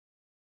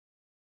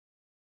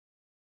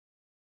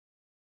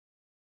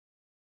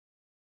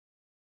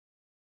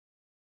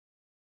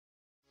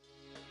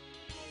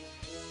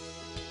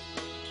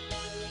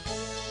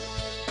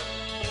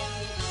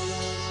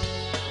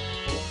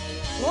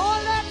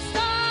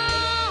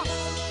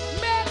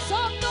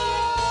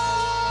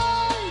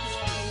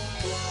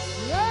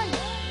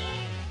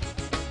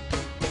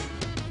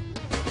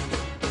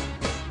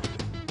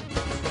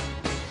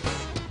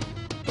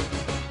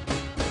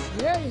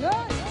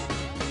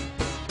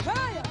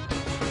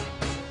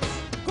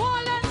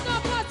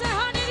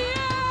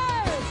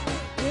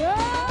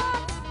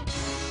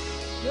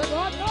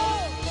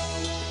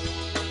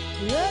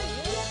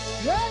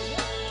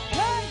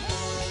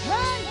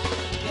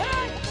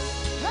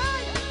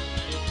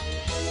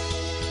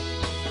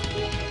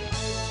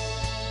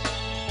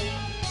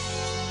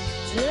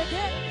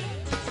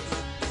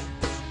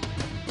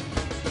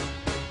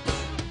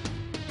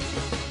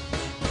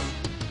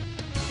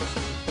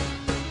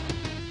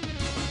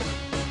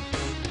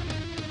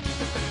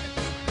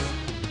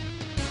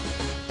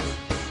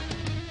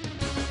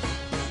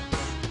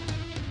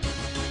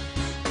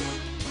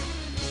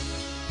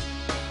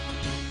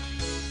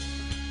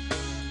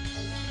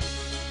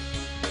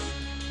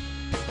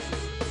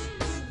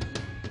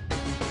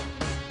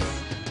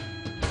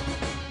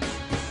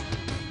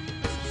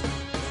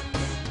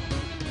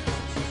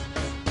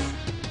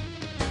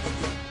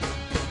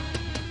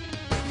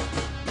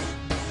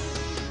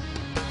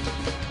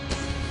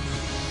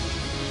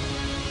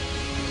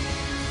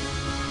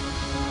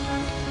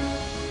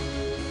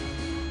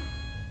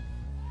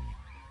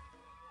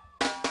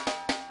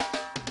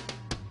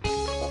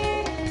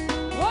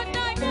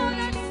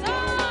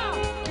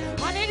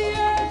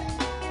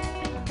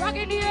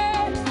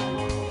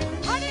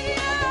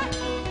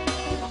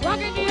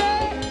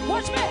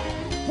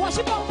Wash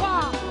it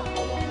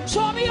bumper.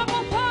 Show me your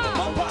bumper.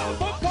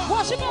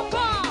 Wash it bumper.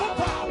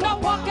 Now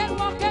walk it,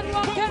 walk it,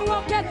 walk it,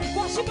 walk it.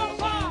 Wash it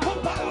bumper.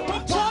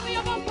 Show me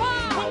your bumper.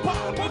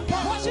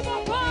 Wash it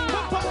bumper.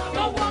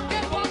 Now walk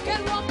it, walk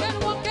it, walk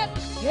it, walk it.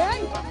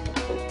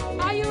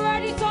 Yeah. Are you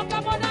ready? So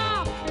come on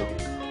now.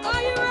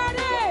 Are you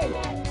ready?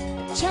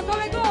 Check how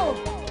we go.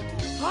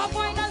 Half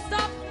point and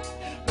stop.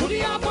 To the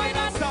half point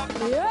and stop.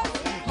 Yeah.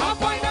 Half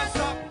point and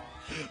stop.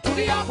 To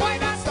the half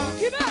point and stop.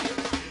 Keep it.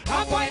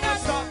 Half point and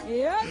stop.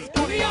 Yes.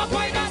 To the half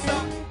point and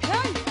stop.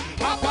 Hey.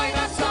 Half point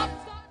and stop.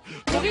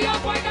 To the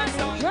half point and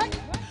stop. Hey.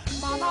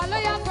 Mama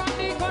Leia from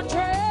the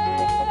country.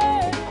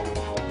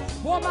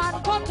 Woman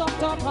cut up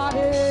the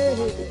party.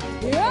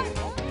 Yeah.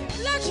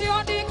 Let you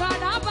on the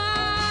carnival.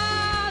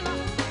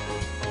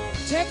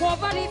 Take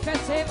over the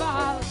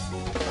festival.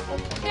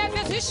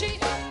 Every see she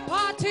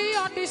party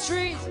on the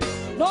street.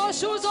 No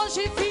shoes on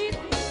she feet.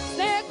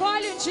 Snake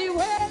oil in she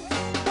wears.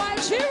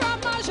 While she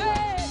ramage.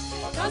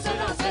 Dance,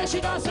 dance, she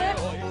dance.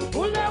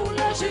 Hule,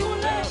 hule, she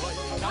hule.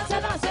 Dance,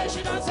 dance,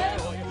 she dance.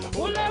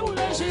 Hule,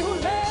 hule, she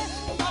hule.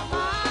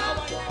 Mama,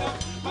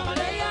 Mama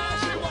Leia,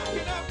 she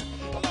walking up.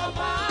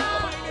 Mama,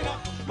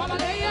 Mama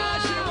Leia,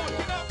 she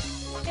walking up.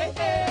 Eh,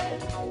 eh.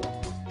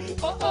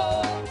 Oh,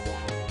 oh.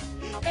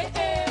 Eh,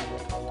 eh.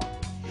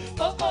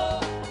 Oh,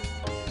 oh.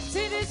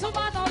 See this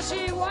woman, how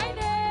she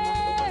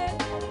whining.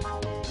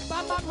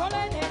 Mama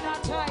calling in a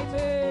time.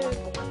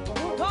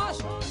 Oh gosh,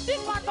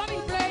 this man for me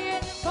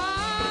playing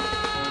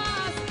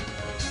fast.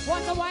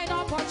 Want to wind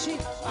up on she?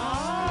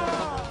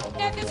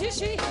 Everything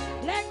she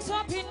legs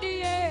up in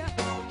the air,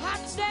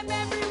 hands them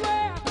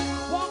everywhere.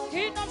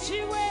 Walking up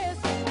she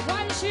waist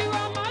while she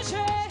ramage.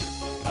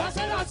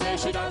 Dance,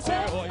 dance, she dance.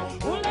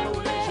 Hule,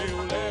 hule, she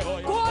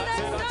hule. Go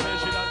let's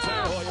dance.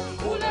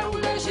 Hule,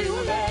 hule, she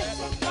hule.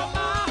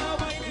 Mama,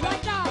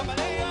 right now.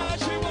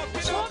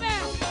 Show me.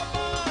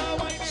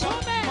 Show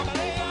me.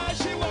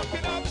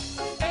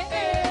 Eh,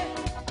 eh.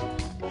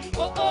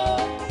 Oh, oh.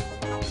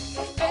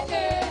 Eh,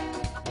 eh.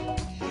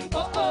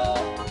 Oh, oh.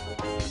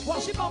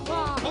 Wash it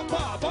bumper.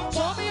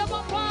 Show me your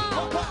bumper.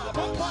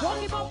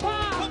 Walk it bumper.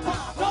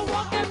 Go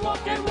walk it,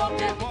 walk it,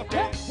 walk it.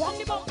 Eh, walk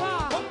it bumper.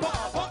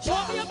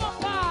 Show me your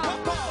bumper.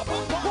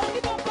 Walk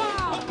it bumper.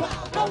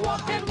 Go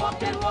walk it,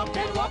 walk it, walk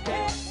it, walk it.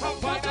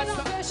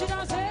 Dance, she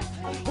dance.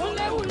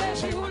 Hule, hule,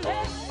 she hule.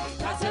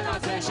 Dance,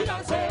 dance, she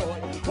dance.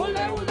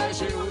 Hule, hule,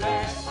 she hule.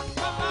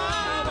 Mama,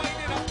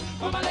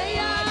 Mama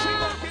Leia, she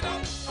walking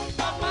up.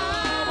 Mama,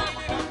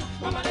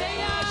 Mama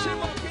Leia, she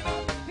walking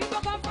up.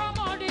 People come from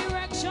all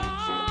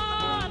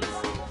directions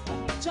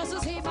just to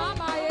see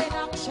Mama in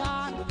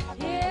action.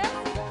 Yeah,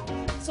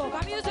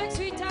 soca music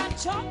sweet and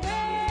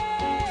choppy.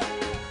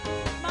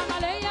 Mama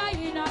Leia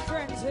in a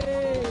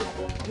frenzy.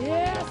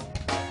 Yes,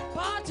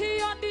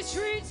 party on the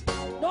streets,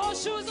 no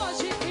shoes on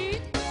she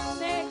feet.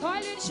 Snake oil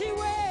in she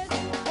wears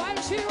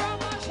while she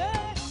ramage.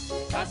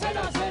 Dance,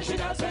 dance, she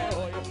dance.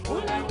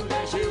 Hule,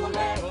 hule, she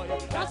hule.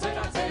 Dance,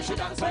 dance, she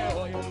dance.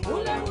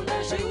 Hule,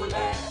 hule, she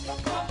hule.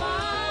 Mama,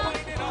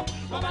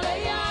 Mama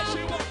Leia,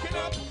 she walking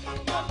up.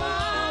 Mama,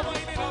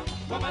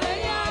 Mama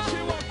Leia, she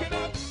walking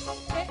up.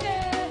 Eh,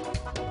 eh.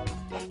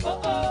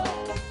 Oh, oh.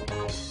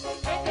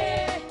 Eh,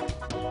 eh.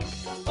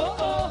 Oh,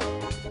 oh.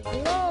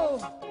 Yo.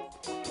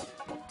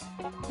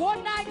 Good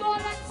night,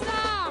 Golden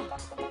Star.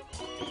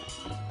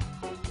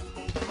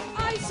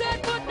 I said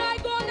good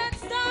night, Golden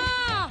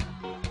Star.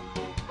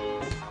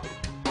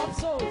 I'm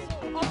so,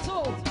 I'm so,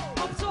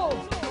 I'm so,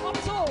 I'm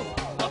so,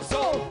 I'm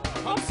so,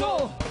 I'm so,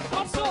 I'm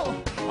so,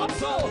 I'm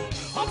so,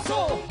 I'm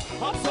so,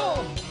 I'm so,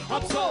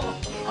 I'm so,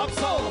 I'm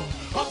so,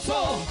 I'm so,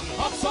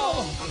 I'm so,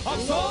 I'm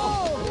so.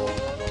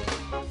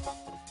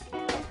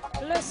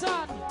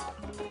 Listen,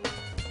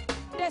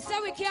 they say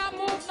we can't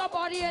move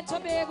nobody in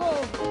Tobago.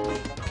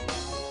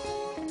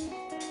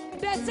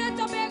 They say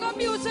Tobago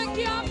music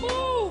can't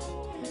move.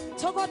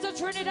 To go to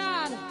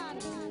Trinidad,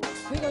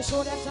 we gonna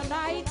show them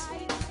tonight.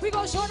 We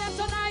gonna show them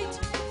tonight.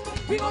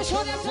 We gonna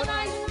show them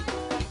tonight.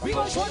 We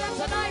gonna show them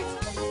tonight.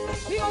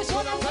 We gonna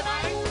show them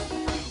tonight.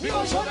 We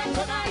gonna show them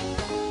tonight.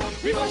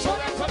 We gonna show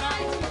them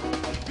tonight.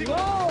 We go.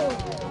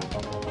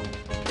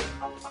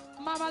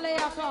 Mama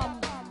Leia come.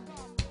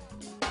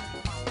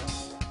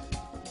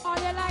 Oh,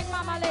 you like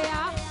Mama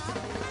Leia?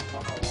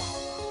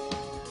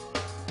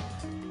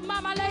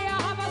 Mama Leia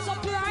have a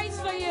surprise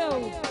for you.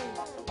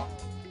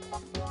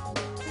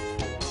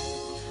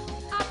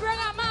 Bring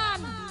a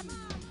man,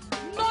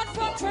 not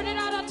from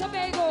Trinidad and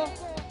Tobago.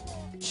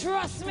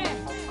 Trust me.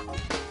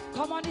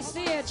 Come on the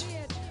stage.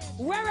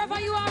 Wherever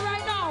you are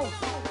right now,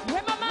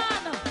 where my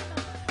man,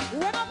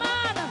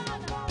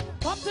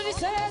 come to the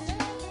stage,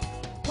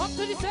 come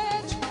to the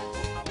stage,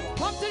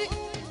 come to the,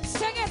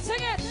 sing it, sing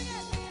it.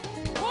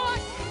 Come on.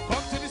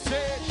 Come to the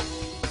stage,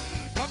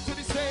 come to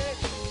the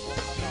stage,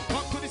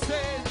 come to the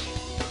stage,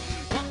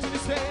 come to the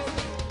stage.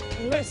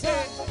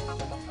 Listen,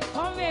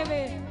 come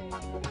baby.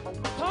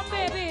 Come,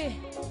 baby.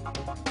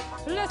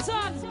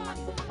 Listen,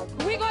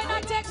 we're going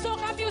to take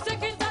soca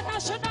music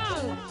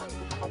international.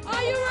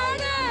 Are you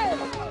ready?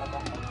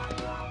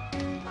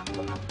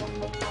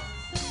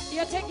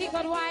 You think you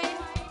could wine?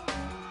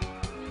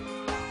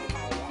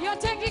 You're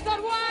taking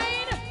good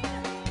wine?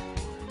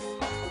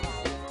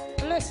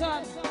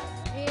 Listen.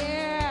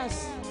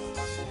 Yes.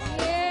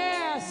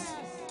 Yes.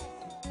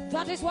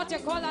 That is what you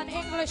call an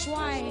English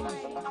wine.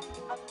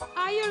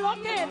 Are you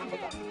looking?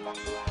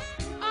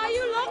 Are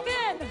you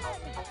looking?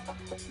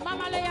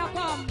 Mama Leia,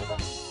 come.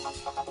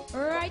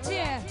 Right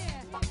here.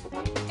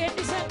 In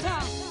the center.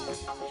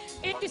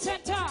 In the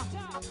center.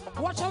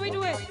 What shall we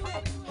do it?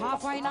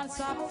 Half wine and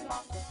stop.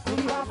 Do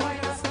the half wine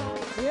and stop.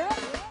 Yeah.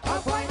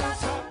 Half wine and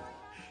stop.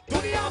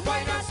 Do the half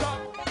wine and stop.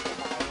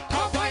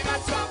 Half wine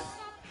and stop.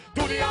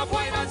 Do the half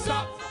wine and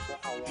stop.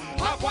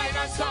 Half wine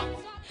and stop.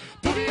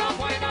 Do the half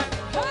wine and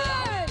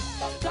hey!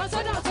 Dance,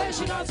 dance,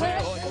 she dance.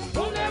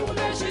 Ule,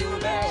 ule, she ule.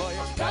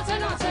 Dance,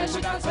 dance,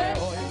 she dance.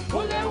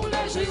 Ule,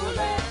 ule, she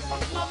ule.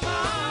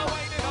 Mama,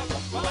 wind it up.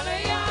 Mama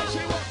Leia,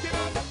 She walked it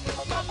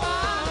up. Mama,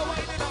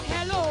 Wind it up.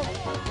 hello,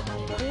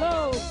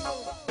 hello.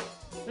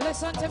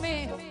 Listen to me.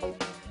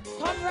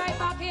 Come right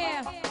back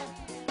here.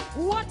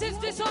 What is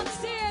this on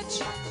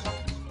stage?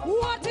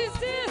 What is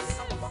this?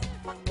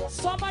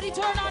 Somebody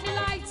turn on the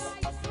lights.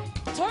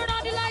 Turn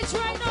on the lights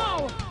right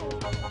now.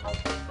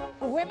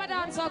 Where my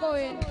dancer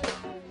going?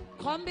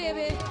 Come,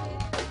 baby.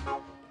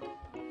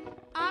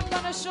 I'm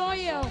gonna show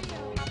you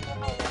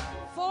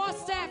 4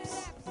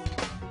 steps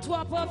to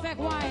a perfect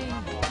wine.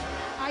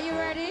 Are you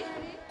ready?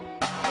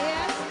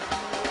 Yes?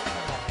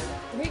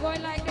 We're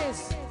going like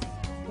this.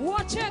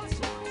 Watch it.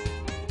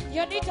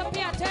 You need to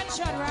pay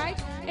attention, right?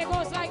 It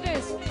goes like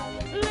this.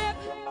 Left,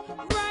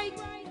 right,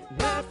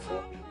 back.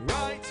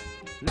 Right,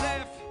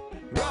 left,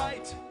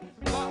 right,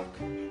 back,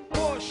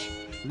 push,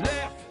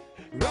 left,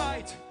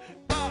 right,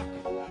 back,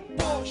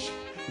 push,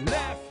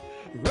 left,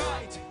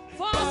 right,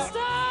 Faster!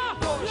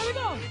 push, Here we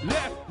go.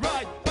 left,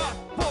 right, back,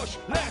 push,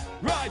 left,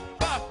 right,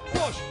 back,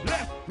 push,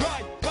 left,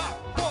 right, back,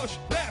 push,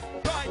 left,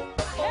 right.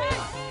 Hey!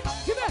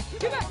 Give it,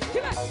 give it,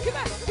 give it, give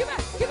it, give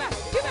it, give it,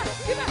 give it,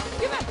 give it,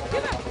 give it,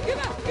 give it, give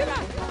it, give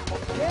it.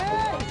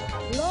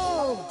 Hey!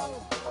 Low.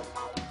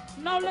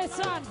 Now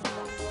listen.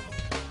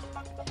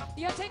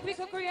 You think we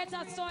could create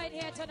a store in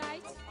here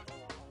tonight?